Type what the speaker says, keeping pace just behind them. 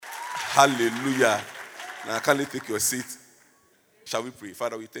Hallelujah. Now, kindly take your seat. Shall we pray?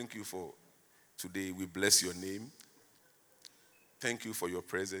 Father, we thank you for today. We bless your name. Thank you for your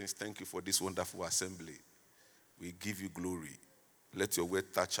presence. Thank you for this wonderful assembly. We give you glory. Let your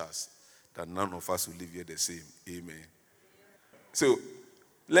word touch us, that none of us will leave here the same. Amen. So,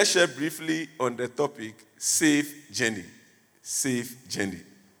 let's share briefly on the topic, safe journey. Safe journey.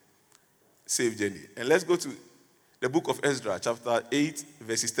 Safe journey. And let's go to the book of Ezra, chapter 8,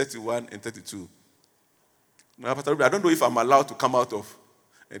 verses 31 and 32. Now, Pastor Ruby, I don't know if I'm allowed to come out of.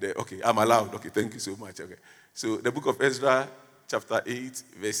 Okay, I'm allowed. Okay, thank you so much. Okay. So, the book of Ezra, chapter 8,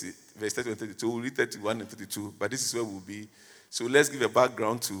 verse 31 and 32. We'll read 31 and 32, but this is where we'll be. So, let's give a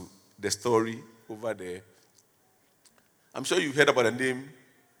background to the story over there. I'm sure you've heard about the name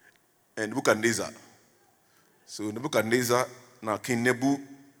Nebuchadnezzar. So, Nebuchadnezzar, now King Nebu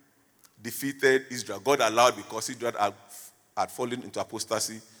defeated Israel. God allowed because Israel had fallen into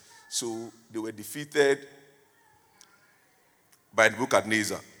apostasy. So, they were defeated by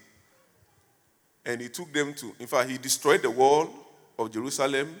Nebuchadnezzar. And he took them to, in fact, he destroyed the wall of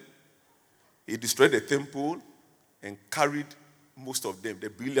Jerusalem. He destroyed the temple and carried most of them, the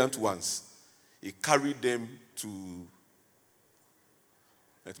brilliant ones. He carried them to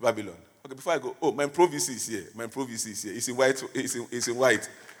Babylon. Okay, before I go, my province is here. My province is here. It's in white. It's in white.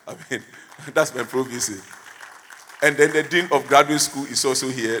 I mean, that's my province. And then the dean of graduate school is also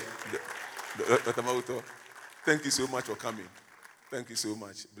here. Dr. Mauto. Thank you so much for coming. Thank you so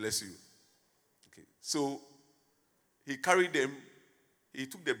much. Bless you. Okay. So, he carried them. He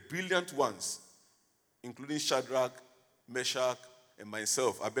took the brilliant ones, including Shadrach, Meshach, and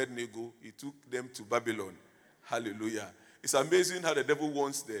myself, Abednego. He took them to Babylon. Hallelujah. It's amazing how the devil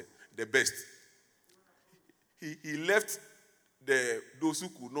wants the best. He left those who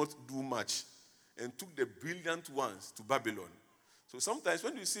could not do much and took the brilliant ones to Babylon. So sometimes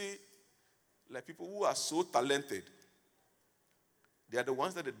when you see like people who are so talented, they are the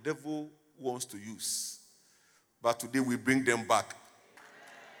ones that the devil wants to use. But today we bring them back.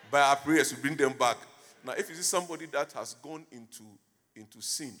 By our prayers, we bring them back. Now, if you see somebody that has gone into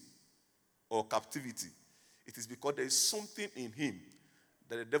sin or captivity, it is because there is something in him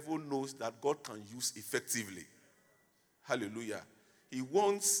that the devil knows that God can use effectively. Hallelujah. He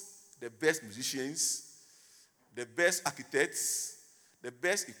wants the best musicians, the best architects, the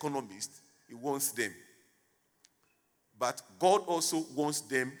best economists. He wants them. But God also wants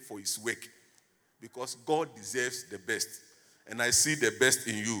them for his work, because God deserves the best. And I see the best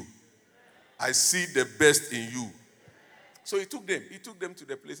in you. I see the best in you. So he took them. He took them to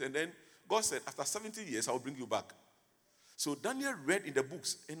the place, and then God said, after 70 years, I will bring you back. So Daniel read in the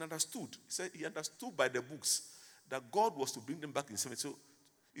books and understood. He said he understood by the books that God was to bring them back in 70. So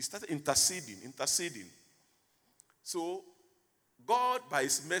he started interceding. So God, by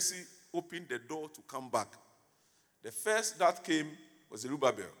his mercy, opened the door to come back. The first that came was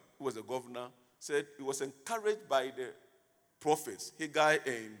Zerubbabel, who was the governor. Said he was encouraged by the prophets, Haggai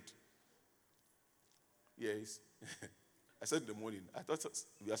and yes. I said in the morning. I thought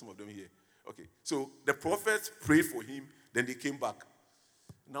we had some of them here. Okay. So the prophets prayed for him, then they came back.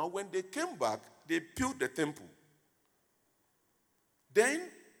 Now when they came back, they built the temple. Then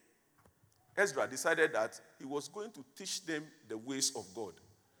Ezra decided that he was going to teach them the ways of God.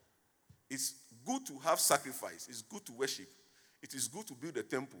 It's good to have sacrifice. It's good to worship. It is good to build a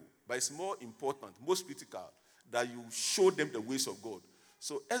temple. But it's more important, most critical, that you show them the ways of God.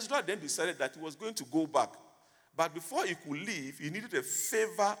 So Ezra then decided that he was going to go back. But before he could leave, he needed a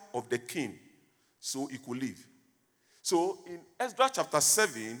favor of the king so he could leave. So in Ezra chapter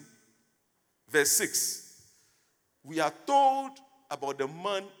 7, verse 6, we are told about the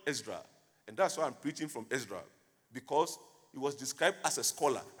man Ezra. And that's why I'm preaching from Ezra, because he was described as a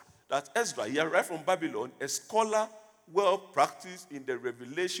scholar. That Ezra, he arrived from Babylon, a scholar well practiced in the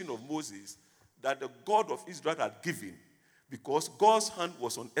revelation of Moses that the God of Israel had given. Because God's hand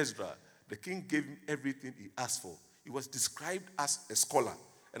was on Ezra, the king gave him everything he asked for. He was described as a scholar.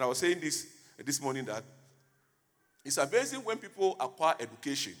 And I was saying this morning that it's amazing when people acquire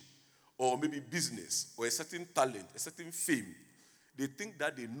education or maybe business or a certain talent, a certain fame, they think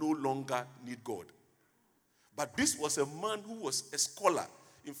that they no longer need God. But this was a man who was a scholar.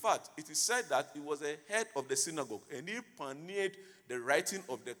 In fact, it is said that he was a head of the synagogue and he pioneered the writing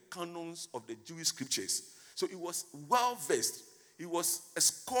of the canons of the Jewish scriptures. So he was well versed. He was a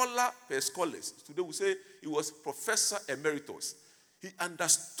scholar per scholars. Today we say he was Professor Emeritus. He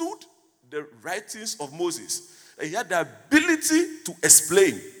understood the writings of Moses. And he had the ability to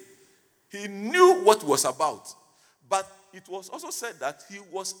explain. He knew what was about. But it was also said that he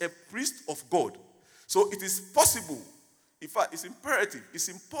was a priest of God. So it is possible In fact, it's imperative, it's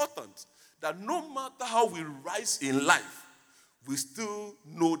important that no matter how we rise in life, we still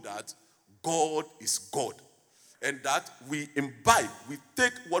know that God is God. And that we imbibe, we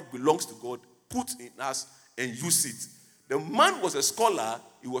take what belongs to God, put in us, and use it. The man was a scholar,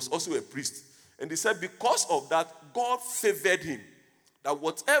 he was also a priest. And he said because of that, God favored him. That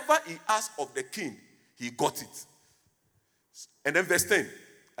whatever he asked of the king, he got it. And then verse 10,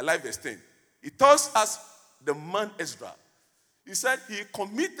 I like verse 10. He tells us the man Ezra. He said he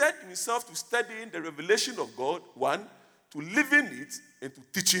committed himself to studying the revelation of God, one, to living it, and to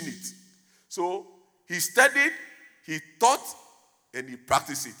teaching it. So he studied, he taught, and he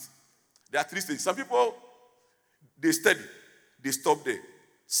practiced it. There are three stages. Some people, they study, they stop there.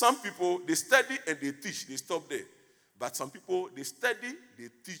 Some people, they study and they teach, they stop there. But some people, they study, they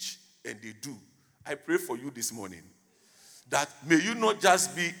teach, and they do. I pray for you this morning that may you not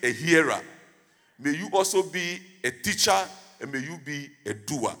just be a hearer, may you also be a teacher, and may you be a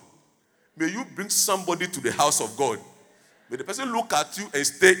doer. May you bring somebody to the house of God. May the person look at you and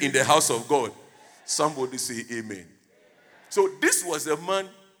stay in the house of God. Somebody say amen. So this was the man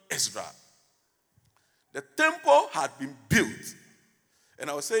Ezra. The temple had been built. And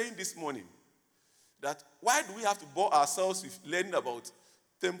I was saying this morning that why do we have to bore ourselves with learning about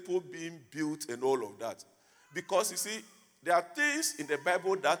temple being built and all of that? Because you see, there are things in the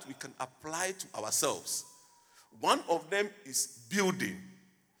Bible that we can apply to ourselves. One of them is building.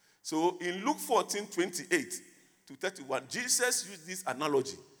 So in Luke 14:28 to 31, Jesus used this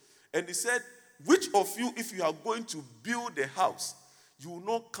analogy. And he said, which of you, if you are going to build a house, you will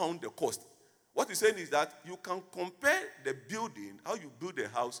not count the cost? What he's saying is that you can compare the building, how you build a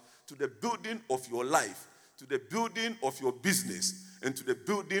house, to the building of your life, to the building of your business, and to the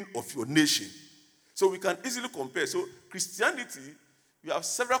building of your nation. So we can easily compare. So Christianity, we have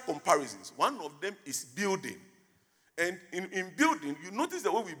several comparisons. One of them is building. And in building, you notice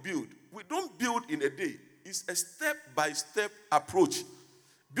the way we build. We don't build in a day. It's a step-by-step approach.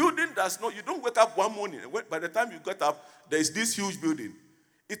 Building does not, you don't wake up one morning, and by the time you get up, there is this huge building.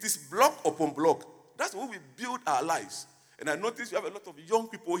 It is block upon block. That's the way we build our lives. And I notice you have a lot of young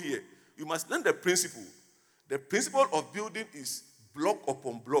people here. You must learn the principle. The principle of building is block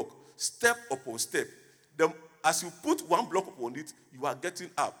upon block, step upon step. As you put one block upon it, you are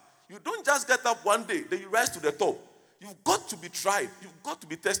getting up. You don't just get up one day, then you rise to the top. You've got to be tried. You've got to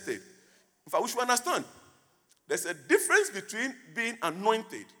be tested. In fact, we should understand. There's a difference between being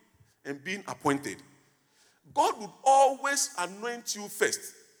anointed and being appointed. God would always anoint you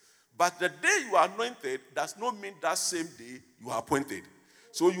first. But the day you are anointed does not mean that same day you are appointed.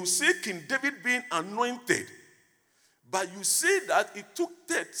 So you see King David being anointed. But you see that it took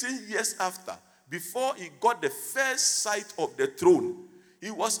 13 years after before he got the first sight of the throne.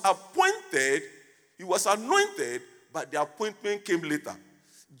 He was appointed, he was anointed, but the appointment came later.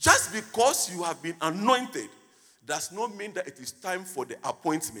 Just because you have been anointed does not mean that it is time for the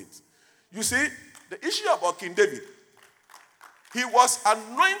appointment. You see, the issue about King David, he was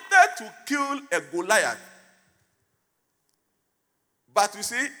anointed to kill a Goliath. But you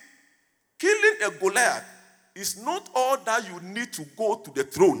see, killing a Goliath is not all that you need to go to the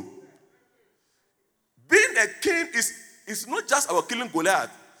throne. Being a king is not just about killing Goliath.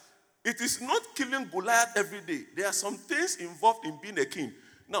 It is not killing Goliath every day. There are some things involved in being a king.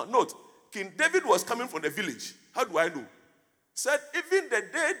 Now, note, King David was coming from the village. How do I know? Said even the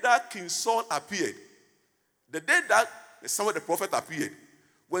day that King Saul appeared, the day that Samuel the prophet appeared,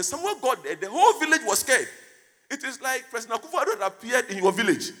 when someone got there, the whole village was scared. It is like President Akufo-Addo appeared in your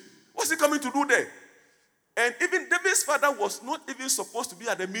village. What's he coming to do there? And even David's father was not even supposed to be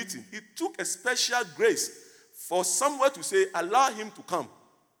at the meeting. He took a special grace for someone to say, allow him to come.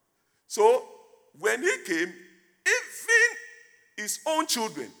 So when he came, even his own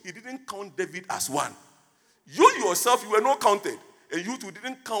children, he didn't count David as one. You yourself, you were not counted. And you too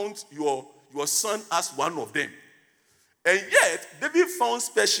didn't count your son as one of them. And yet, David found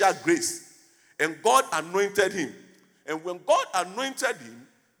special grace. And God anointed him. And when God anointed him,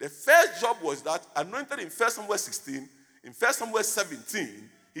 the first job was that, anointed in 1 Samuel 16, in 1 Samuel 17,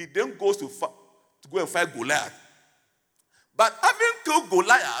 he then goes to go and fight Goliath. But having killed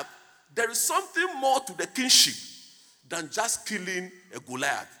Goliath, there is something more to the kingship than just killing a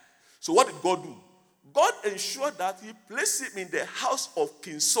Goliath. So what did God do? God ensured that he placed him in the house of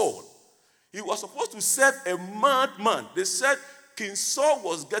King Saul. He was supposed to serve a madman. They said King Saul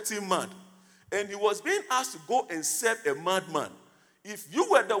was getting mad. And he was being asked to go and serve a madman. If you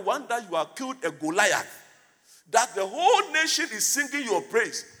were the one that you have killed a Goliath, that the whole nation is singing your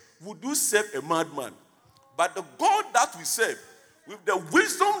praise, would you serve a madman? But the God that we serve, with the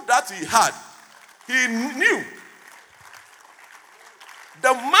wisdom that he had, he knew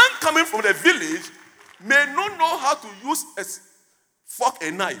The man coming from the village may not know how to use a fork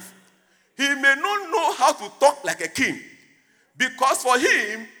and knife. He may not know how to talk like a king. Because for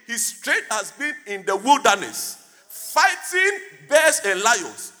him, his strength has been in the wilderness, fighting bears and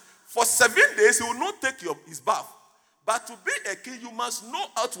lions. For 7 days, he will not take his bath. But to be a king, you must know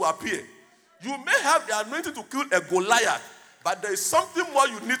how to appear. You may have the anointing to kill a Goliath, but there is something more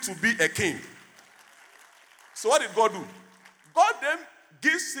you need to be a king. So what did God do? God then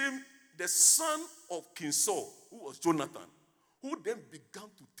gives him the son of King Saul, who was Jonathan, who then began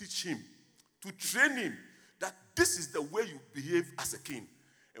to teach him, to train him, that this is the way you behave as a king.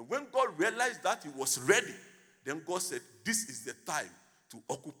 And when God realized that he was ready, then God said, this is the time to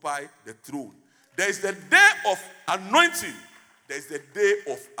occupy the throne. There is the day of anointing. There is the day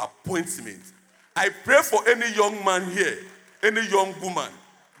of appointment. I pray for any young man here, any young woman,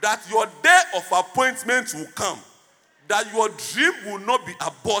 that your day of appointment will come, that your dream will not be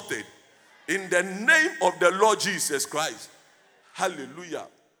aborted. In the name of the Lord Jesus Christ. Hallelujah.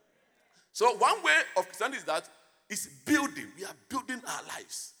 So one way of Christianity is that it's building. We are building our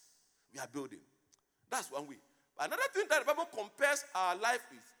lives. We are building. That's one way. Another thing that the Bible compares our life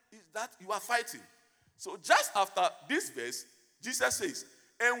with is that you are fighting. So just after this verse, Jesus says,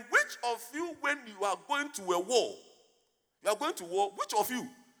 and which of you, when you are going to a war, which of you,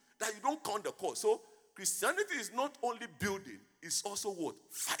 that you don't count the cost? So Christianity is not only building, it's also what?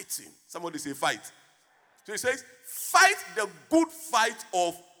 Fighting. Somebody say fight. So he says, fight the good fight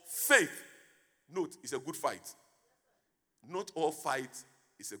of faith. Note, it's a good fight. Not all fight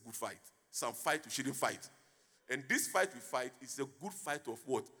is a good fight. Some fight you shouldn't fight. And this fight we fight is a good fight of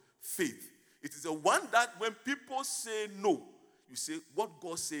what? Faith. It is the one that when people say no, you say what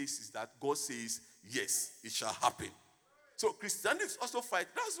God says is that God says yes, it shall happen. So Christianity is also fight.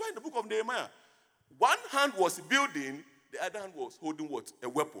 That's why in the book of Nehemiah, one hand was building, the other hand was holding what? A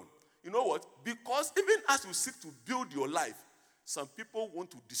weapon. You know what? Because even as you seek to build your life, some people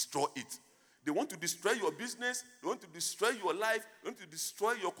want to destroy it. They want to destroy your business. They want to destroy your life. They want to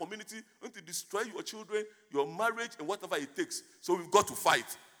destroy your community. They want to destroy your children, your marriage, and whatever it takes. So we've got to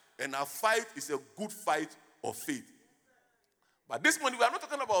fight. And our fight is a good fight of faith. But this morning, we are not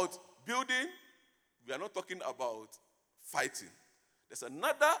talking about building. We are not talking about fighting. There's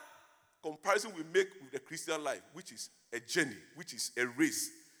another comparison we make with the Christian life, which is a journey, which is a race.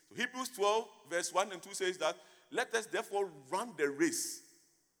 So Hebrews 12, verse 1 and 2 says that, let us therefore run the race.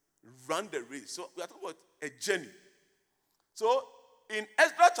 Run the race. So we are talking about a journey. So in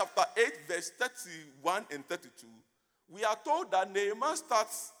Ezra chapter 8, verse 31 and 32, we are told that Nehemiah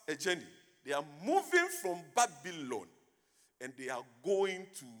starts a journey. They are moving from Babylon and they are going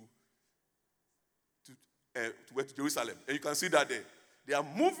to Jerusalem. And you can see that there. They are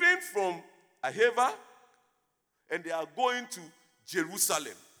moving from Ahava and they are going to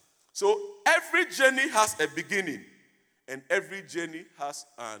Jerusalem. So every journey has a beginning and every journey has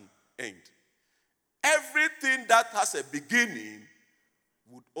an end. Everything that has a beginning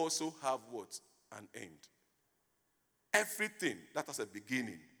would also have what? An end. Everything that has a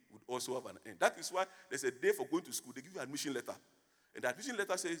beginning would also have an end. That is why there's a day for going to school. They give you an admission letter. And the admission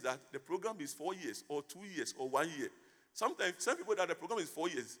letter says that the program is 4 years or 2 years or 1 year. Sometimes, some people that the program is 4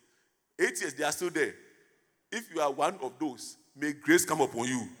 years, 8 years, they are still there. If you are one of those, may grace come upon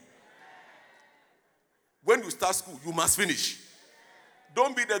you. When you start school, you must finish.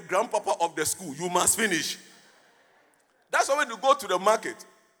 Don't be the grandpapa of the school. You must finish. That's why when you go to the market,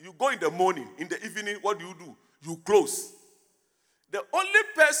 you go in the morning. In the evening, what do? You close. The only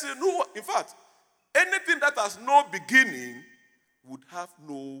person who, in fact, anything that has no beginning would have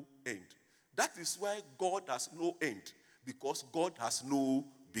no end. That is why God has no end, because God has no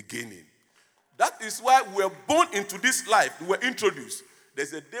beginning. That is why we were born into this life. We were introduced.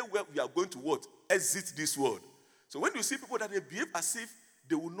 There's a day where we are going to what? Exit this world. So when you see people that they behave as if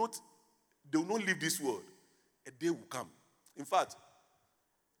they will not leave this world, a day will come. In fact,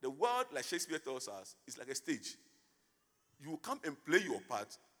 the world, like Shakespeare tells us, is like a stage. You will come and play your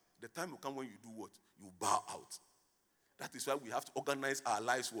part. The time will come when you do what? You bow out. That is why we have to organize our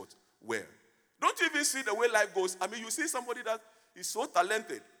lives what? Where? Don't you even see the way life goes? I mean, you see somebody that is so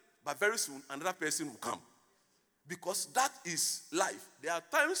talented, but very soon another person will come. Because that is life. There are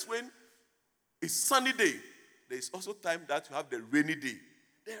times when it's sunny day. There is also time that you have the rainy day.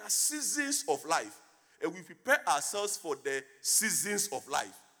 There are seasons of life. And we prepare ourselves for the seasons of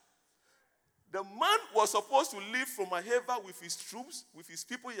life. The man was supposed to leave from Ahava with his troops, with his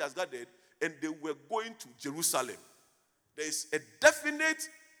people he has gathered, and they were going to Jerusalem. There is a definite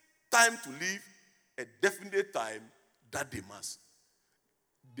time to leave, a definite time that they must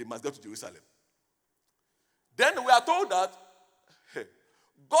go to Jerusalem. Then we are told that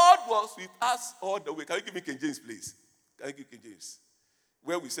was with us all the way. Can you give me King James, please? Can you give King James?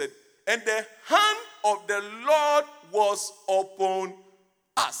 Where we said, and the hand of the Lord was upon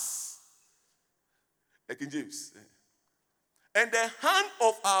us. King James. And the hand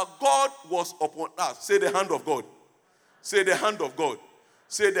of our God was upon us. Say the hand of God. Say the hand of God.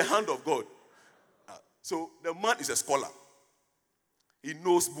 Say the hand of God. So the man is a scholar. He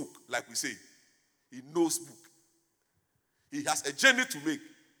knows book, like we say. He knows book. He has a journey to make.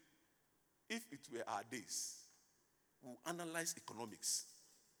 If it were our days, we'll analyze economics.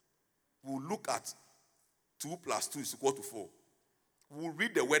 We'll look at 2 plus 2 is equal to 4. We'll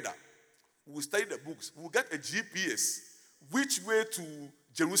read the weather. We'll study the books. We'll get a GPS. Which way to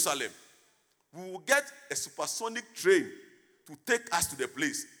Jerusalem? We will get a supersonic train to take us to the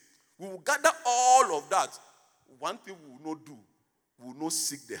place. We will gather all of that. One thing we will not do, we will not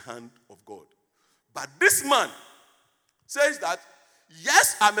seek the hand of God. But this man says that,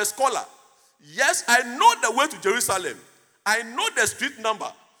 yes, I'm a scholar. Yes, I know the way to Jerusalem. I know the street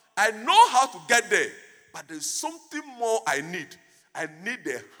number. I know how to get there. But there's something more I need. I need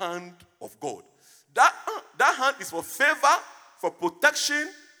the hand of God. That hand is for favor, for protection,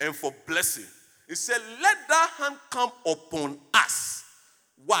 and for blessing. He said, let that hand come upon us.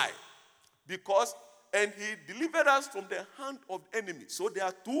 Why? Because, and he delivered us from the hand of the enemy. So there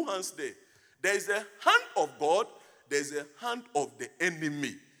are 2 hands there. There is a hand of God. There is a hand of the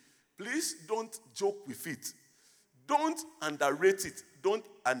enemy. Please don't joke with it. Don't underrate it. Don't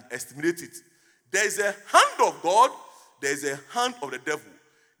underestimate it. There is a hand of God. There is a hand of the devil.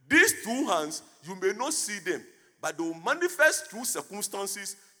 These 2 hands, you may not see them, but they will manifest through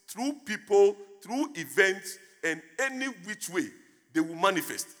circumstances, through people, through events, and any which way they will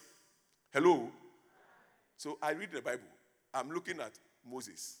manifest. Hello? So I read the Bible. I'm looking at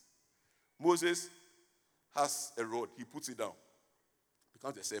Moses. Moses has a rod. He puts it down.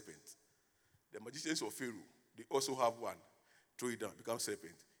 Becomes a serpent. The magicians of Pharaoh, they also have one. Throw it down. Becomes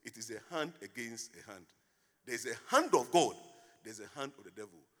serpent. It is a hand against a hand. There's a hand of God. There's a hand of the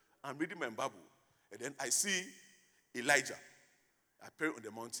devil. I'm reading my Bible. And then I see Elijah appearing on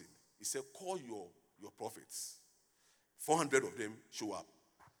the mountain. He said, call your prophets. 400 of them show up.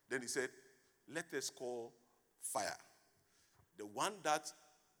 Then he said, let us call fire. The one that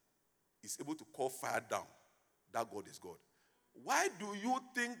is able to call fire down, that God is God. Why do you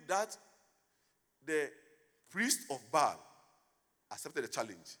think that the priest of Baal accepted the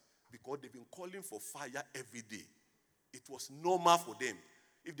challenge? Because they've been calling for fire every day. It was normal for them.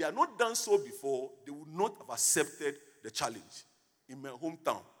 If they had not done so before, they would not have accepted the challenge. In my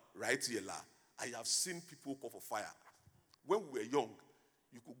hometown, right here, I have seen people call for fire. When we were young,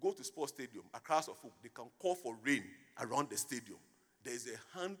 you could go to sports stadium, a crowd of folk, they can call for rain around the stadium. There is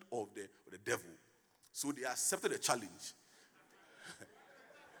a hand of the devil. So they accepted the challenge.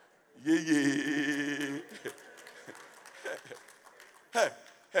 Yeah.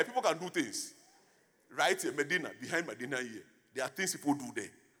 Hey, people can do things. Right here, Medina, behind Medina here. There are things people do there.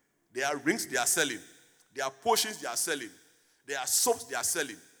 There are rings they are selling. There are potions they are selling. There are soaps they are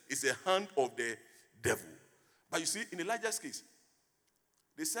selling. It's a hand of the devil. But you see, in Elijah's case,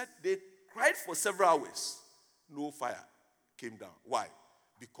 they said they cried for several hours. No fire came down. Why?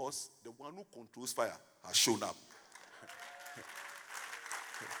 Because the one who controls fire has shown up.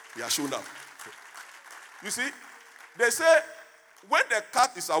 He has shown up. You see, they say when the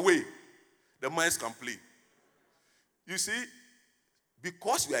cat is away, the mice can play. You see,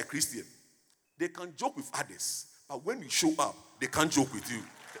 because you are a Christian, they can joke with others. But when you show up, they can't joke with you.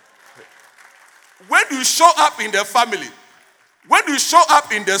 When you show up in the family, when you show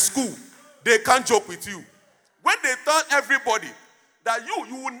up in the school, they can't joke with you. When they tell everybody that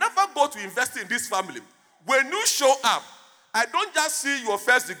you will never go to invest in this family, when you show up, I don't just see your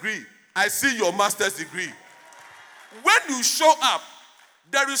first degree, I see your master's degree. When you show up,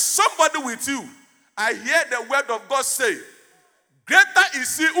 there is somebody with you. I hear the word of God say, greater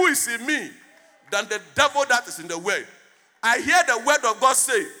is he who is in me than the devil that is in the world. I hear the word of God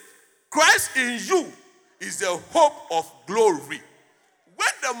say, Christ in you is the hope of glory. When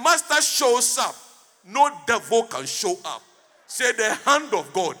the master shows up, no devil can show up. Say the hand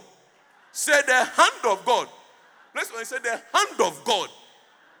of God. Say the hand of God. Let's say the hand of God.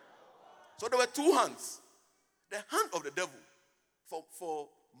 So there were 2 hands. The hand of the devil for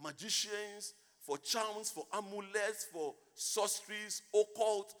magicians, for charms, for amulets, for sorceries,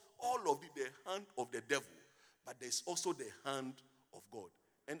 occult, all of it, the hand of the devil. But there's also the hand of God.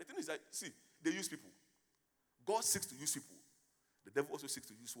 And the thing is that, see, they use people. God seeks to use people. The devil also seeks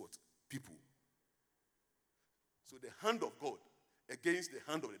to use what? People. So the hand of God against the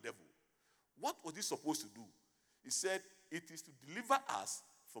hand of the devil. What was he supposed to do? He said, it is to deliver us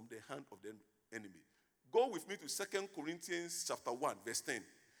from the hand of the enemy. Go with me to 2 Corinthians chapter 1, verse 10.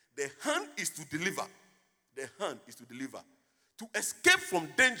 The hand is to deliver. The hand is to deliver. To escape from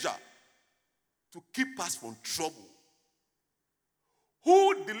danger. To keep us from trouble.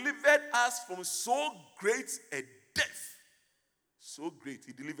 Who delivered us from so great a death. So great.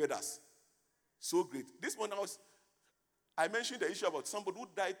 He delivered us. So great. This one I mentioned the issue about somebody who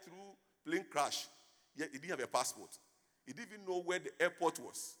died through plane crash. Yet he didn't have a passport. He didn't even know where the airport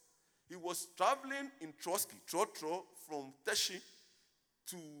was. He was traveling in Trotsky, from Teshi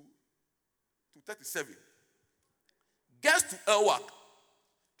to 37. Gets to Elwak.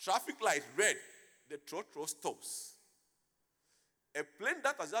 Traffic light red. The Trotro stops. A plane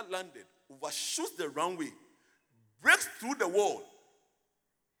that has just landed overshoots the runway, breaks through the wall,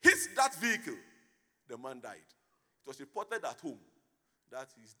 hits that vehicle. The man died. It was reported at home that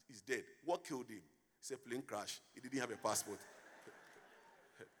he's dead. What killed him? It's a plane crash. He didn't have a passport.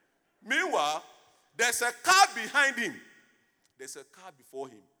 Meanwhile, there's a car behind him. There's a car before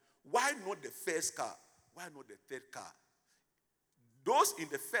him. Why not the first car? Why not the third car? Those in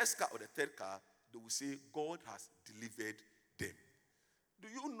the first car or the third car, they will say, God has delivered them. Do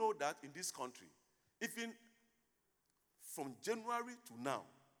you know that in this country, even from January to now,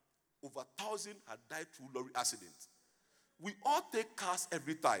 over 1,000 had died through lorry accidents? We all take cars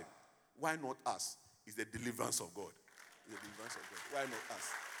every time. Why not us? It's the deliverance of God. It's the deliverance of God. Why not us?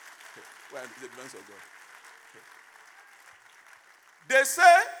 Why is the deliverance of God? They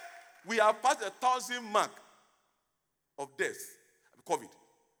say we have passed 1,000 mark of death, COVID.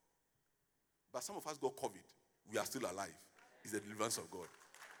 But some of us got COVID. We are still alive. It's the deliverance of God.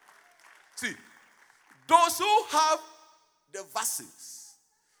 See, those who have the vaccines,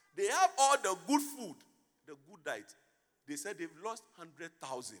 they have all the good food, the good diet. They said they've lost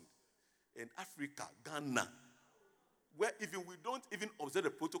 100,000 in Africa, Ghana, where even we don't even observe the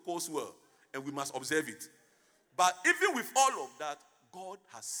protocols well, and we must observe it. But even with all of that, God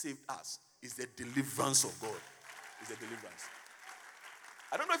has saved us. It's the deliverance of God. It's the deliverance.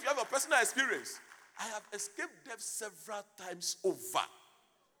 I don't know if you have a personal experience. I have escaped death several times over.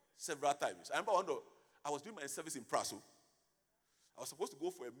 Several times. I remember I was doing my service in Praso. I was supposed to go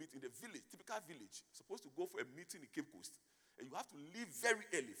for a meeting in the village, typical village. Supposed to go for a meeting in Cape Coast. And you have to leave very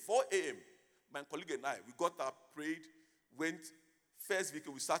early, 4 a.m. My colleague and I, we got up, prayed, went, first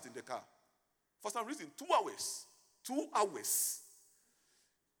vehicle, we sat in the car. For some reason, 2 hours. 2 hours.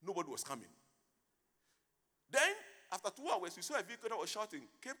 Nobody was coming. Then, after 2 hours, we saw a vehicle that was shouting,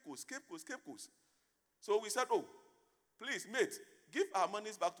 Cape Coast, Cape Coast, Cape Coast. So we said, oh, please, mate, give our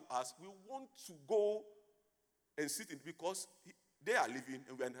monies back to us. We want to go and sit in because they are leaving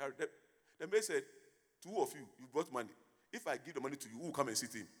and we are in a hurry. The mate said, 2 of you brought money. If I give the money to you, who will come and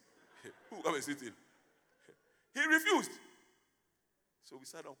sit in? Who will come and sit in? He refused. So we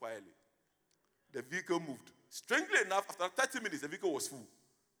sat down quietly. The vehicle moved. Strangely enough, after 30 minutes, the vehicle was full.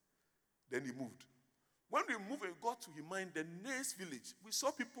 Then he moved. When we moved and got to Himine, the next village, we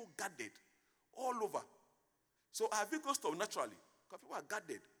saw people gathered all over. So our vehicle stopped naturally because people are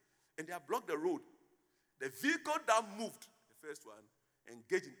gathered and they have blocked the road. The vehicle that moved, the first one,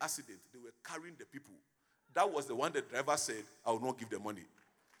 engaged in accident. They were carrying the people. That was the one the driver said, I will not give the money.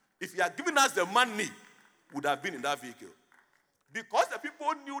 If he had given us the money, we would have been in that vehicle. Because the people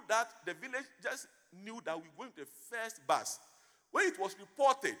knew that, the village just knew that we were going to the first bus. When it was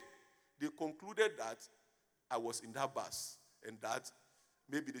reported, they concluded that I was in that bus and that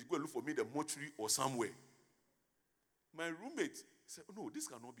maybe they go look for me in the mortuary or somewhere. My roommate said, oh, no, this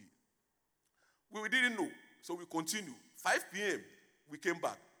cannot be. We didn't know, so we continued. 5 p.m., we came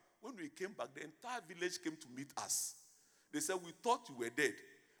back. When we came back, the entire village came to meet us. They said, we thought you were dead.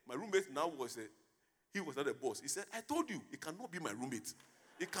 My roommate now he was not the boss. He said, I told you, it cannot be my roommate.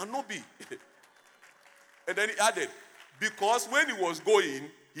 It cannot be. And then he added, because when he was going,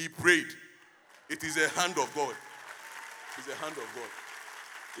 he prayed. It is a hand of God. It's a hand of God.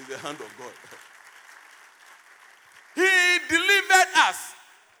 It's the hand of God. He delivered us.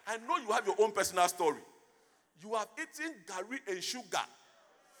 I know you have your own personal story. You have eaten gari and sugar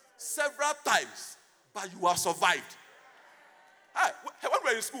several times, but you have survived. Hi, when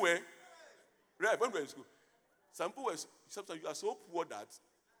we were in school, Right, when we were in school, sometimes you are so poor that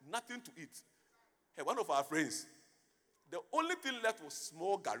nothing to eat. Hey, one of our friends, the only thing left was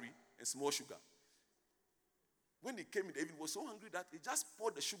small gari and small sugar. When he came in the evening, he was so hungry that he just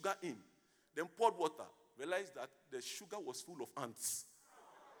poured the sugar in, then poured water, realized that the sugar was full of ants.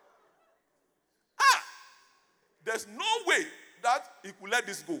 There's no way that he could let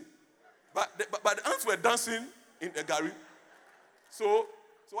this go. But the ants were dancing in the gari. So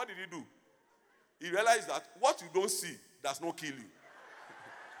what did he do? He realized that what you don't see does not kill you.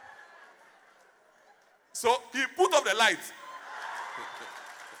 So he put off the light.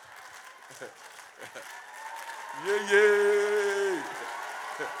 Yeah.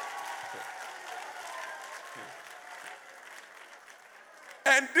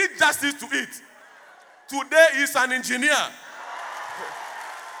 And did justice to it. Today he's an engineer.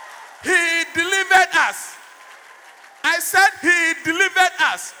 He delivered us. I said he delivered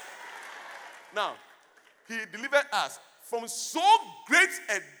us. Now, he delivered us from so great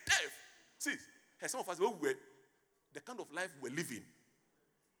a death. See, some of us were the kind of life we're living.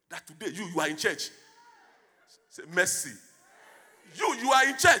 That today you are in church. Say mercy. You are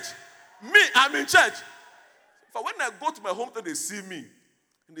in church. Me, I'm in church. But when I go to my hometown, they see me.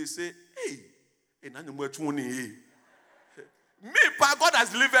 And they say, hey, me, God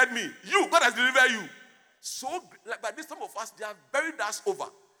has delivered me. God has delivered you. So, by this, some of us, they have buried us over.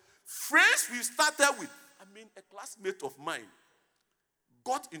 Friends we started with, a classmate of mine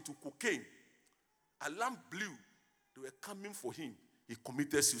got into cocaine. Alarm blew. They were coming for him. He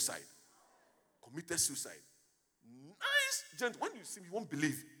committed suicide. Nice gent. When you see him, you won't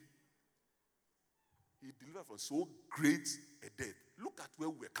believe. He delivered from so great a death. Look at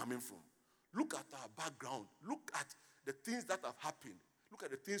where we're coming from. Look at our background. Look at the things that have happened. Look at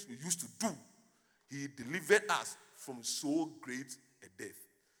the things we used to do. He delivered us from so great a death.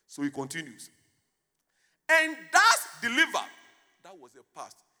 So he continues. And that's delivered. That was the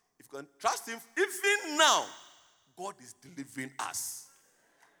past. If you can trust him, even now, God is delivering us.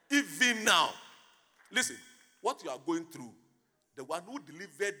 Even now. Listen, what you are going through, the one who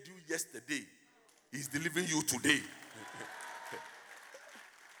delivered you yesterday is delivering you today.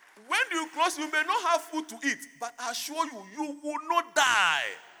 When you cross, you may not have food to eat, but I assure you, you will not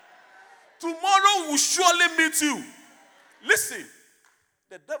die. Tomorrow will surely meet you. Listen,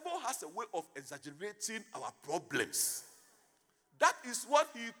 the devil has a way of exaggerating our problems. That is what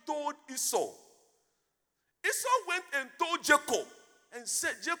he told Esau. Esau went and told Jacob and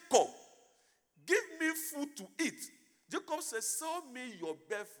said, Jacob, give me food to eat. Jacob said, sell me your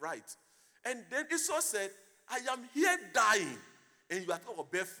birthright. And then Esau said, I am here dying. And you are talking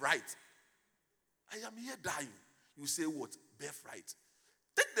about birthright. I am here dying. You say what? Birthright.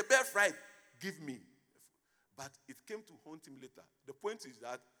 Take the birthright. Give me. But it came to haunt him later. The point is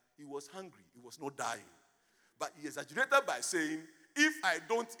that he was hungry. He was not dying. But he exaggerated by saying, if I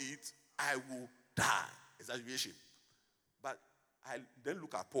don't eat, I will die. Exaggeration. But I then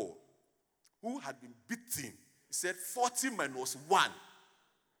look at Paul, who had been beaten. He said 40 minus 1,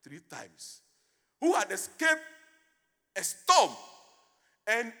 3 times. Who had escaped a storm.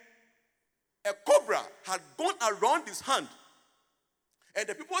 And a cobra had gone around his hand. And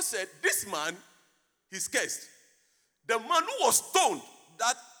the people said, this man, he's cursed. The man who was stoned,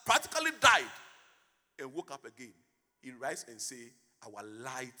 that practically died, and woke up again. He rise and say, our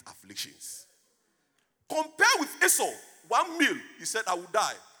light afflictions. Compare with Esau, 1 meal, he said, I will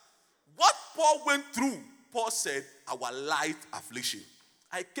die. What Paul went through, Paul said, our light affliction.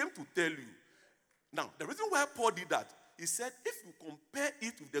 I came to tell you. Now, the reason why Paul did that, he said, if you compare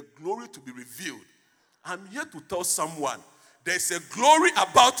it with the glory to be revealed, I'm here to tell someone, there's a glory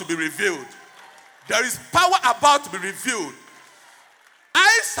about to be revealed. There is power about to be revealed.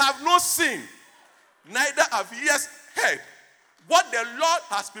 Eyes have not seen, neither have ears heard what the Lord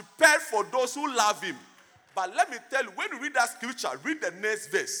has prepared for those who love him. But let me tell you, when you read that scripture, read the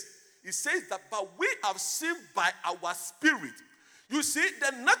next verse. It says that, but we have seen by our spirit. You see,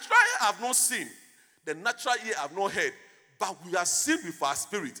 the natural ear have not seen, the natural ear have not heard, but we are seen with our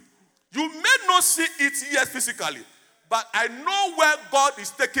spirit. You may not see it yet physically, but I know where God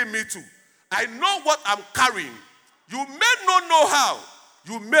is taking me to. I know what I'm carrying. You may not know how,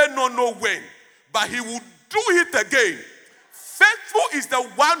 you may not know when, but he will do it again. Faithful is the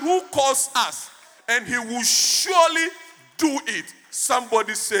one who calls us, and he will surely do it.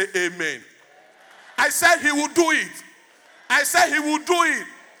 Somebody say amen. I said he will do it. I said he will do it.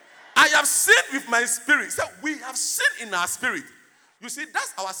 I have seen with my spirit. So we have seen in our spirit. You see,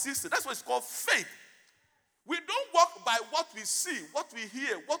 that's our system. That's what it's called faith. We don't walk by what we see, what we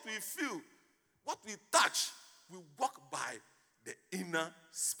hear, what we feel, what we touch. We walk by the inner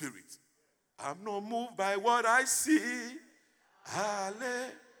spirit. I'm not moved by what I see.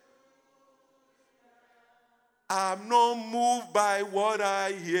 Hallelujah. I'm not moved by what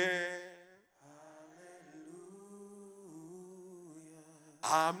I hear.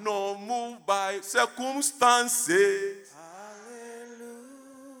 I'm not moved by circumstances. Hallelujah.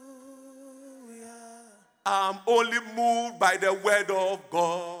 I'm only moved by the word of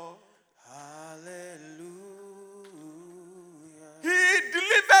God. Hallelujah. He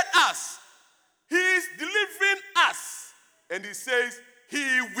delivered us. He is delivering us. And he says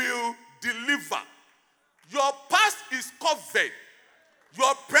he will deliver.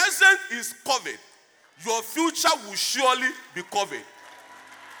 is covered, your future will surely be covered.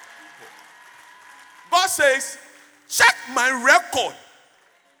 God says, check my record.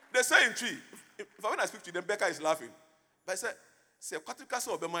 They say in tree, when I speak to them, Becca is laughing. But I said,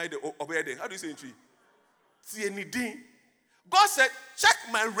 how do you say in tree? God said, check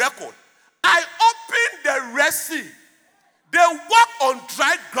my record. I opened the Red Sea. They walk on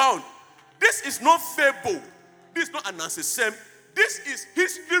dry ground. This is not fable. This is not an answer. This is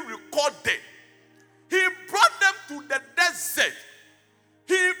history recorded. He brought them to the desert.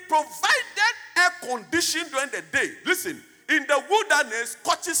 He provided air condition during the day. Listen, in the wilderness,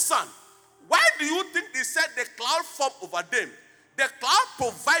 scorching sun. Why do you think they said the cloud formed over them? The cloud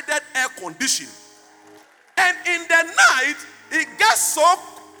provided air condition. And in the night, it gets so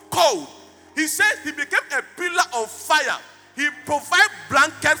cold. He said he became a pillar of fire. He provided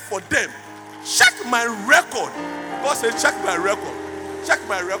blanket for them. Check my record. God said, check my record. Check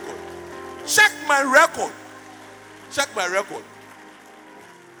my record. Check my record. Check my record.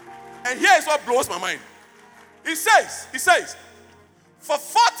 And here is what blows my mind. He says, for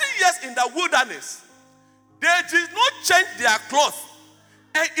 40 years in the wilderness, they did not change their clothes,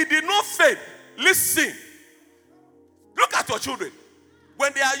 and it did not fade. Listen. Look at your children.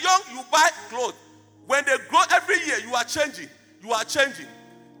 When they are young, you buy clothes. When they grow every year, you are changing. You are changing.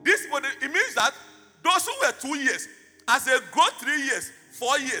 It means that those who were 2 years, as they grow 3 years,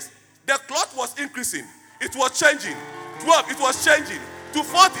 4 years, the cloth was increasing. It was changing. 12, it was changing. To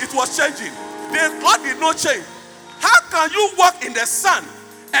 40, it was changing. The cloth did not change. How can you walk in the sun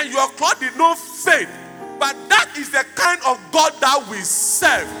and your cloth did not fade? But that is the kind of God that we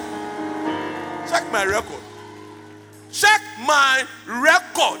serve. Check my record. Check my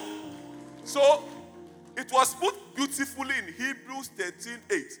record. So, it was put beautifully in Hebrews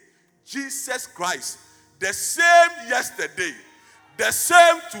 13:8. Jesus Christ, the same yesterday, the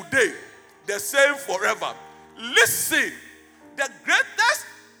same today, the same forever. Listen, the greatest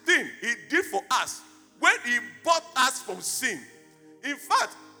thing he did for us when he bought us from sin. In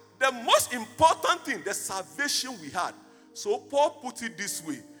fact, the most important thing, the salvation we had. So Paul put it this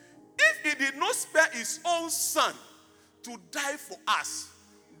way. If he did not spare his own son to die for us,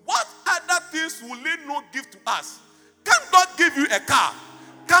 what other things will he not give to us? Can God give you a car?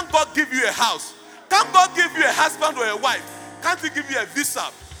 Can God give you a house? Can God give you a husband or a wife? Can't he give you a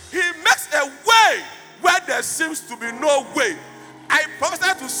visa? He makes a way where there seems to be no way. I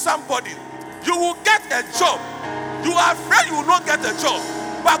prophesy to somebody, you will get a job. You are afraid you will not get a job,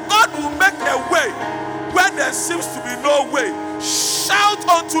 but God will make a way where there seems to be no way. Shout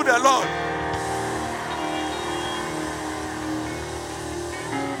unto the Lord.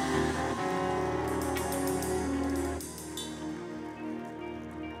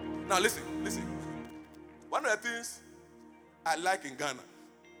 Now listen. One of the things I like in Ghana,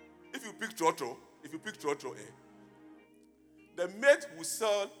 if you pick trotro, the mate will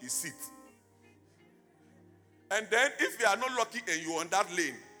sell his seat. And then if you are not lucky and you're on that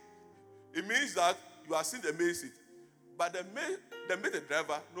lane, it means that you are seeing the mate seat. But the mate, the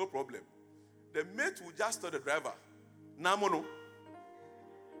driver, no problem. The mate will just tell the driver, Namono.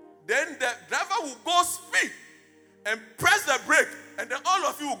 Then the driver will go speed and press the brake, and then all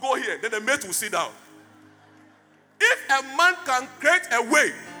of you will go here. Then the mate will sit down. If a man can create a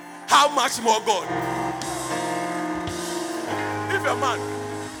way, how much more God? If a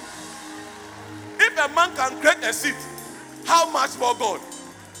man can create a seat, how much more God?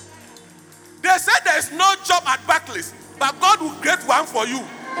 They said there is no job at Barclays, but God will create one for you.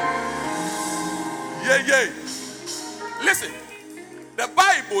 Yeah. Listen, the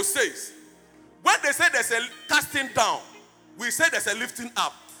Bible says, when they say there's a casting down, we say there's a lifting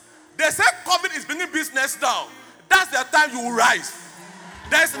up. They say COVID is bringing business down. That's the time you will rise.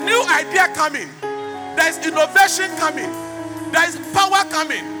 There's new idea coming. There's innovation coming. There's power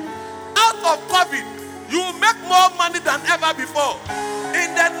coming. Out of COVID, you will make more money than ever before.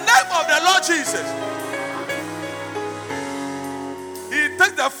 In the name of the Lord Jesus. He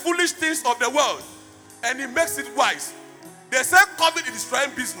takes the foolish things of the world and he makes it wise. They say COVID is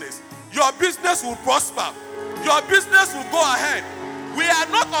destroying business. Your business will prosper. Your business will go ahead. We are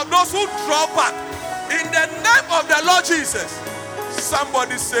not of those who draw back. In the name of the Lord Jesus.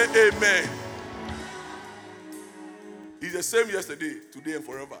 Somebody say amen. He's the same yesterday, today, and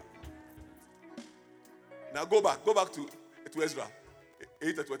forever. Now go back to Ezra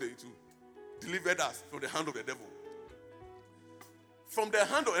 8:22. Delivered us from the hand of the devil. From the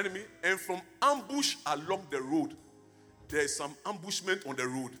hand of the enemy and from ambush along the road. There is some ambushment on the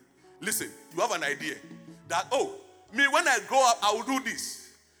road. Listen, you have an idea that, when I grow up, I will do this.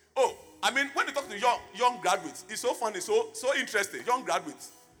 When you talk to young graduates, it's so funny, so interesting. Young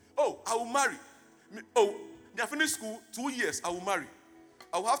graduates. Oh, I will marry. Oh, they have finished school, 2 years, I will marry.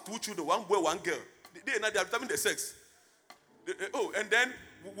 I will have 2 children, 1 boy, 1 girl. They are determining the sex. Oh, and then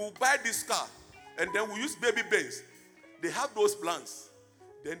we'll buy this car. And then we'll use baby Benz. They have those plans.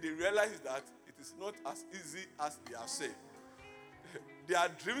 Then they realize that it is not as easy as they have said. Their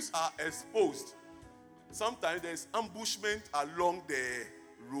dreams are exposed. Sometimes there's ambushment along the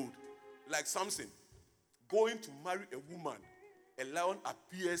road. Like Samson, going to marry a woman, a lion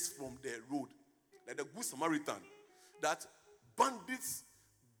appears from the road. Like the good Samaritan, that bandits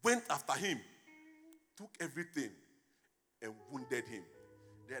went after him, took everything, and wounded him.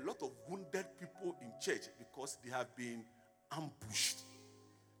 There are a lot of wounded people in church because they have been ambushed.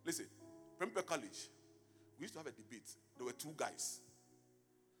 Listen, Prempeh College, we used to have a debate. There were 2 guys.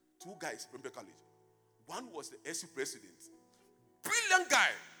 2 guys, Prempeh College. One was the SU president. Brilliant guy.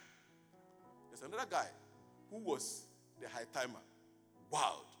 There's another guy who was the high timer.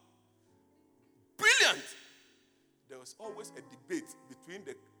 Wild. Brilliant. There was always a debate between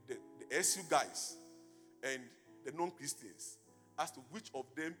the SU guys and the non-Christians as to which of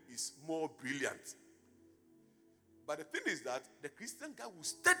them is more brilliant. But the thing is that the Christian guy will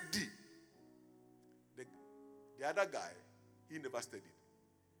study. The other guy, he never studied.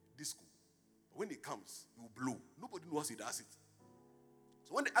 This school. When he comes, he will blow. Nobody knows he does it.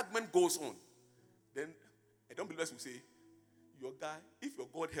 So when the argument goes on, then I don't believe us will say, your guy, if your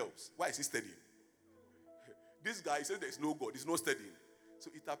God helps, why is he studying? This guy says there is no God, there's no studying.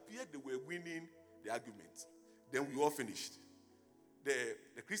 So it appeared they were winning the argument. Then we all finished.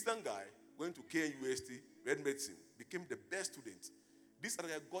 The Christian guy went to KNUST, read medicine, became the best student. This other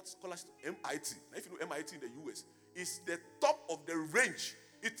guy got scholarship to MIT. Now, if you know MIT in the US, it's the top of the range.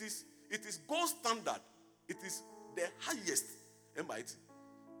 It is gold standard. It is the highest MIT.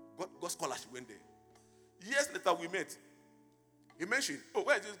 Got scholarship, went there. Years later, we met. He mentioned, oh,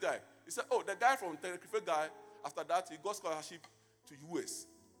 where is this guy? He said, oh, the guy from Tenerife guy, after that, he got scholarship to US.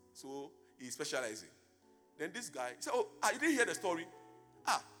 So, he's specializing. Then this guy, he said, oh, you didn't hear the story?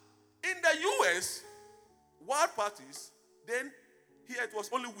 In the US, wild parties, then here it was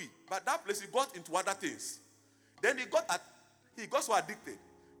only we. But that place, he got into other things. Then he got so addicted.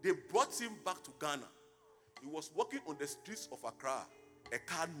 They brought him back to Ghana. He was walking on the streets of Accra. A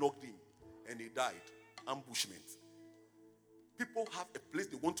car knocked him, and he died. Ambushment. People have a place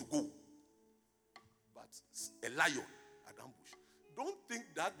they want to go, but a lion at ambush. Don't think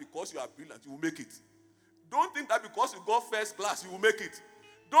that because you are brilliant, you will make it. Don't think that because you got first class, you will make it.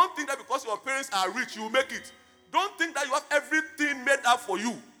 Don't think that because your parents are rich, you will make it. Don't think that you have everything made up for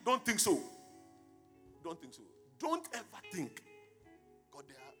you. Don't think so. Don't think so. Don't ever think. God,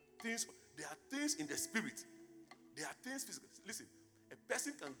 there are things in the spirit. There are things physical. Listen, a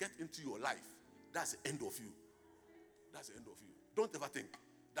person can get into your life. That's the end of you. That's the end of you. Don't ever think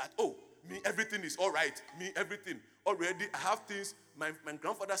that, oh, me, everything is all right. Me, everything. Already, I have things. My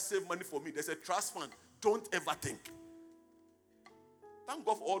grandfather saved money for me. There's a trust fund. Don't ever think. Thank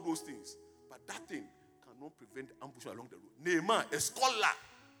God for all those things. But that thing cannot prevent the ambush along the road. Nehemiah, a scholar,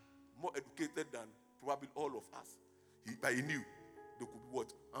 more educated than probably all of us. He knew there could be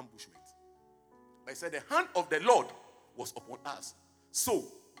what? Ambushment. But he said, the hand of the Lord was upon us. So,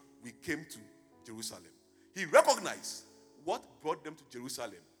 we came to Jerusalem. He recognized what brought them to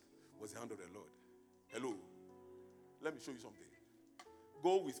Jerusalem was the hand of the Lord. Hello. Let me show you something.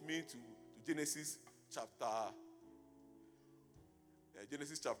 Go with me to Genesis chapter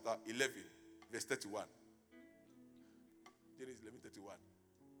 11, verse 31. Genesis 11, 31.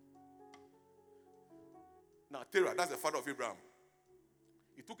 Now, Terah, that's the father of Abraham.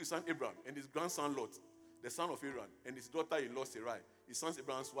 He took his son Abraham and his grandson Lot, the son of Haran, and his daughter-in-law Sarai, his son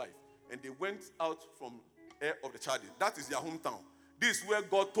Abraham's wife. And they went out from Ur of the Chaldeans. That is their hometown. This is where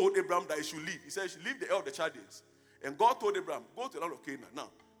God told Abraham that he should leave. He said he should leave the Ur of the Chaldeans. And God told Abraham, go to the land of Canaan. Now,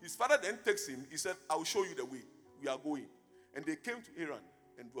 his father then takes him. He said, I will show you the way. We are going. And they came to Haran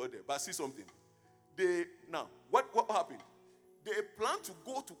and were there. But see something. What happened? They planned to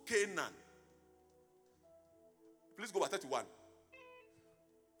go to Canaan. Please go back 31.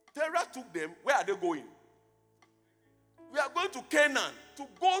 Terah took them. Where are they going? We are going to Canaan, to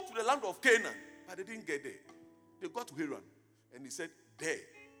go to the land of Canaan. But they didn't get there. They got to Haran. And he said, there.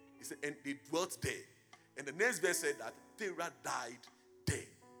 He said, and they dwelt there. And the next verse said that Terah died there.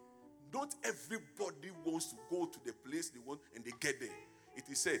 Not everybody wants to go to the place they want and they get there. It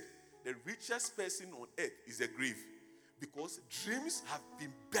is said, the richest person on earth is a grave. Because dreams have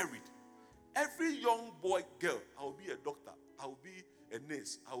been buried. Every young boy, girl, I will be a doctor. I will be a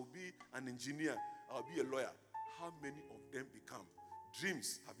nurse. I will be an engineer. I will be a lawyer. How many of them become?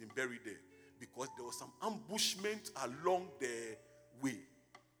 Dreams have been buried there because there was some ambushment along the way.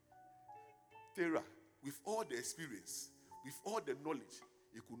 Terah, with all the experience, with all the knowledge,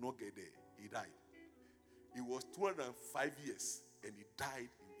 he could not get there. He died. He was 205 years and he died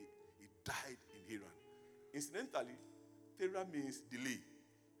in Haran. Incidentally, Terah means delay.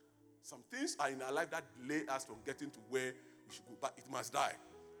 Some things are in our life that delay us from getting to where we should go, but it must die.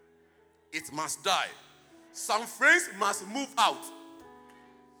 It must die. Some friends must move out.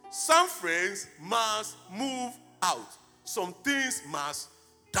 Some friends must move out. Some things must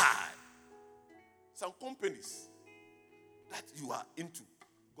die. Some companies that you are into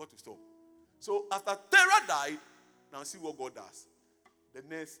got to stop. So after Terah died, now see what God does. The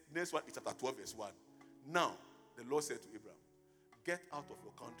next one is chapter 12, verse 1. Now, the Lord said to Abraham, get out of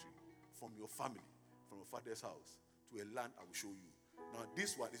your country, from your family, from your father's house, to a land I will show you. Now,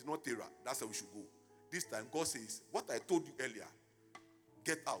 this one is not Terah. That's how we should go. This time, God says, what I told you earlier,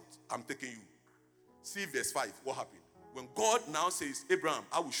 get out. I'm taking you. See verse 5, what happened? When God now says, Abraham,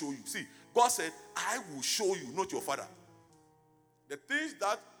 I will show you. See, God said, I will show you, not your father. The things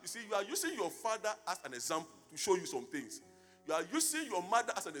that, you see, you are using your father as an example to show you some things. You are using your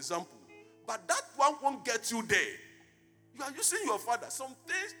mother as an example. But that one won't get you there. You are using your father. Some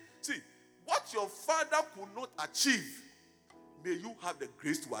things, see, what your father could not achieve, may you have the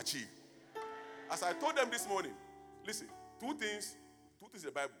grace to achieve. As I told them this morning, listen, two things in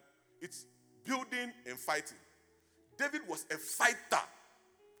the Bible. It's building and fighting. David was a fighter.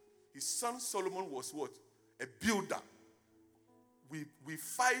 His son Solomon was what? A builder. We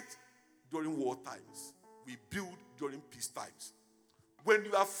fight during war times. We build during peace times. When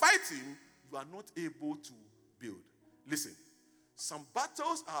you are fighting, you are not able to build. Listen, some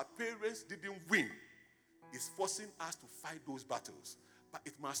battles our parents didn't win is forcing us to fight those battles. But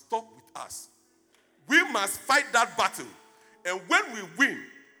it must stop with us. We must fight that battle. And when we win,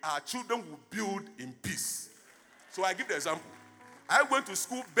 our children will build in peace. So I give the example. I went to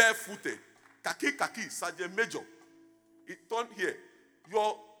school barefooted. Kaki, Sergeant Major. It turned here.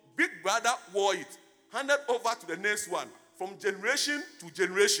 Your big brother wore it. Handed over to the next one. From generation to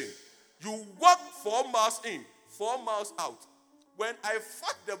generation. You walk 4 miles in, 4 miles out. When I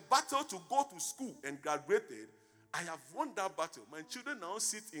fought the battle to go to school and graduated, I have won that battle. My children now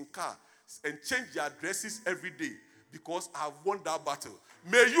sit in car and change their dresses every day because I have won that battle.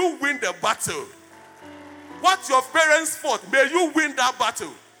 May you win the battle. What your parents fought, may you win that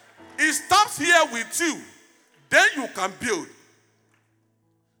battle. It stops here with you. Then you can build.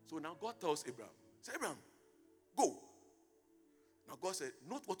 So now God tells Abraham, say, Abraham, go. Now God said,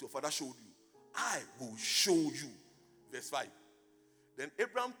 not what your father showed you. I will show you. Verse 5. Then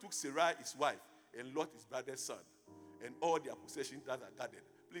Abraham took Sarai, his wife, and Lot, his brother's son, and all their possessions that are gathered.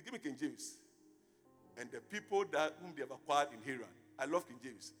 Please give me King James. And the people whom they have acquired in Haran. I love King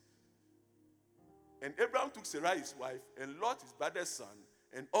James. And Abraham took Sarai, his wife, and Lot, his brother's son,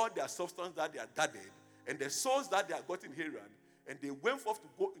 and all their substance that they had gathered, and the souls that they had got in Haran, and they went forth to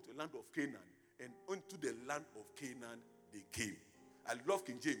go into the land of Canaan, and into the land of Canaan they came. I love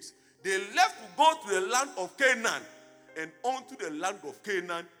King James. They left to go to the land of Canaan, and onto the land of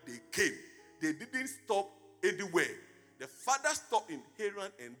Canaan they came. They didn't stop anywhere. The father stopped in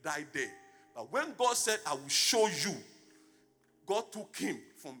Haran and died there. But when God said, I will show you, God took him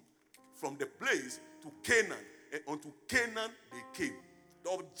from the place to Canaan, and unto Canaan they came.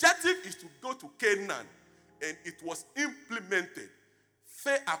 The objective is to go to Canaan, and it was implemented.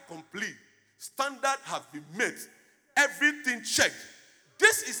 Fait accompli. Standard have been met. Everything checked.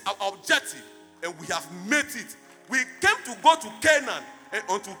 This is our objective, and we have met it. We came to go to Canaan, and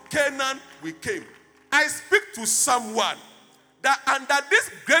unto Canaan we came. I speak to someone that under this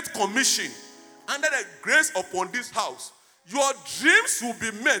great commission, under the grace upon this house, your dreams will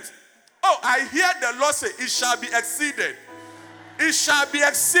be met. Oh, I hear the Lord say, it shall be exceeded. It shall be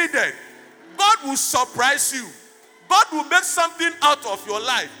exceeded. God will surprise you. God will make something out of your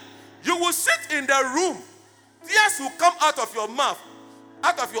life. You will sit in the room. Tears will come out of your mouth,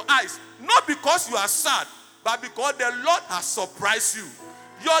 out of your eyes. Not because you are sad, but because the Lord has surprised you.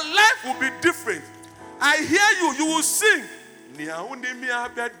 Your life will be different. I hear you. You will sing.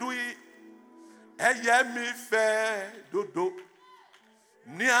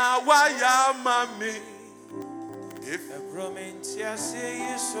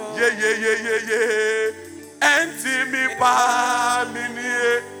 Enti pa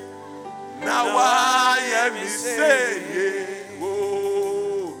mini na wa ye mi say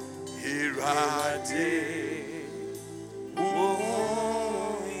oh irade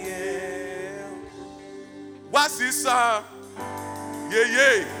oh yeah wasisa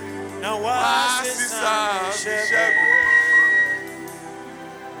ye na wasisa shebe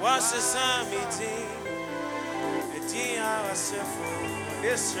wasisa meeting eti awasefo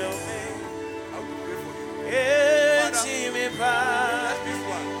Israel Let's this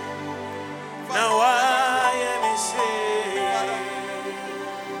one. Now I am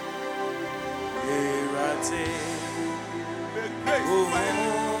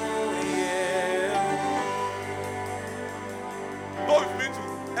Go with me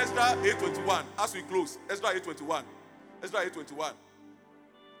to Ezra 8:21 as we close. Ezra 8:21. Ezra 8:21.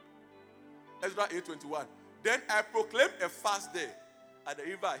 Ezra 8:21. Then I proclaimed a fast day at the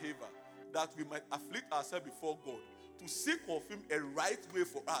river Ahava, that we might afflict ourselves before God, to seek of him a right way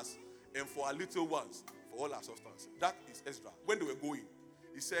for us and for our little ones, for all our substance. That is Ezra. When they were going,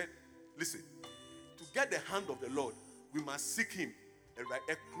 he said, listen, to get the hand of the Lord, we must seek him.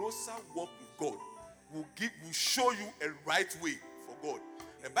 A closer walk with God will show you a right way for God.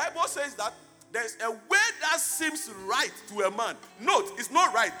 The Bible says that there's a way that seems right to a man. Note, it's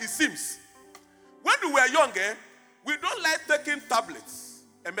not right, it seems. When we were younger, we don't like taking tablets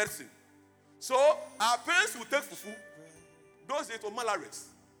and medicine. So our parents would take fufu. Those days were malarias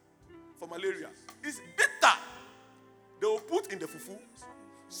for malaria. It's bitter. They will put in the fufu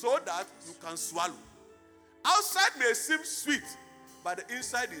so that you can swallow. Outside may seem sweet, but the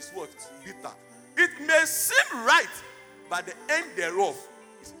inside is what? Bitter. It may seem right, but the end thereof.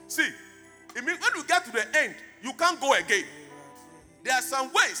 See, it means when you get to the end, you can't go again. There are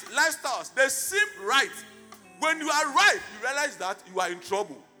some ways, lifestyles, they seem right. When you arrive, you realize that you are in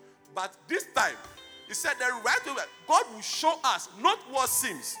trouble. But this time, he said the right way, God will show us not what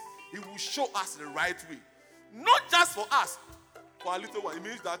seems. He will show us the right way. Not just for us, for our little one. It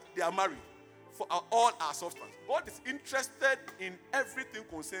means that they are married. For all our substance. God is interested in everything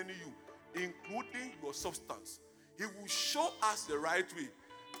concerning you, including your substance. He will show us the right way.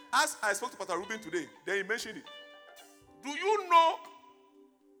 As I spoke to Pastor Ruben today, then he mentioned it. Do you know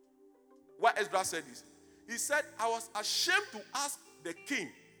what Ezra said is? He said, I was ashamed to ask the king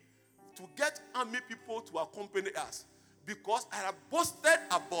to get army people to accompany us because I had boasted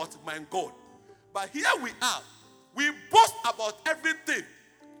about my God. But here we are. We boast about everything,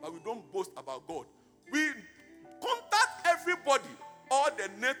 but we don't boast about God. We contact everybody, all the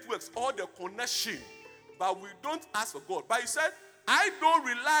networks, all the connection, but we don't ask for God. But he said, I don't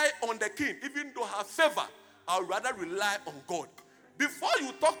rely on the king, even though I have favor. I would rather rely on God. Before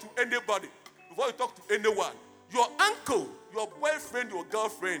you talk to anybody, before you talk to anyone, your uncle, your boyfriend, your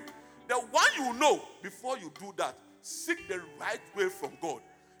girlfriend, the one you know, before you do that, seek the right way from God.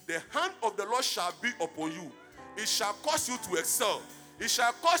 The hand of the Lord shall be upon you. It shall cause you to excel. It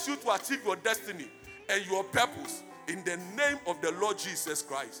shall cause you to achieve your destiny and your purpose. In the name of the Lord Jesus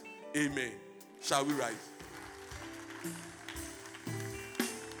Christ. Amen. Shall we rise?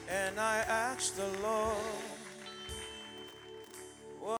 And I asked the Lord,